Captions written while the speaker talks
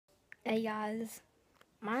Hey guys,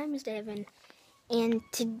 my name is Devin, and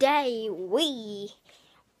today we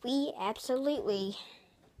absolutely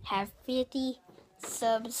have 50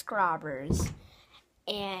 subscribers,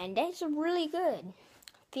 and that's really good.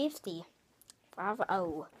 50,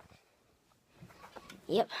 50.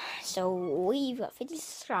 Yep. So we've got 50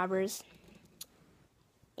 subscribers,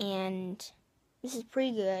 and this is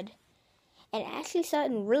pretty good, and actually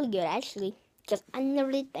something really good actually, because I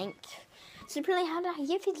never did think. So apparently, how did I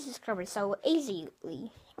get 50 subscribers so easily?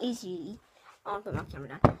 I'll put my camera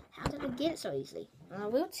down. How did I get it so easily? Well, I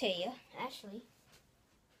will tell you, actually.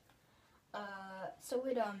 So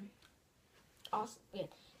it also yeah.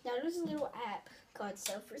 Now there's a little app called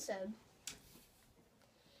Sub for Sub.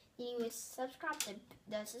 You would subscribe to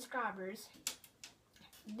the subscribers.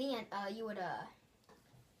 Then you would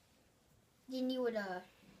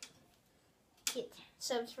get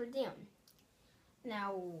subs for them.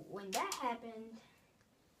 Now when that happened,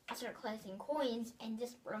 I started collecting coins and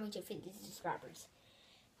just brought me to 50 subscribers.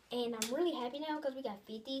 And I'm really happy now because we got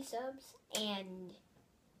 50 subs, and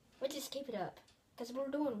we'll just keep it up because we're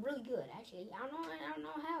doing really good. Actually, I don't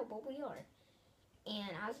know how, but we are.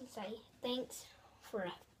 And I was gonna say thanks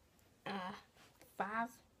for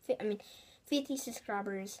 50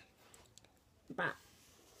 subscribers. Bye.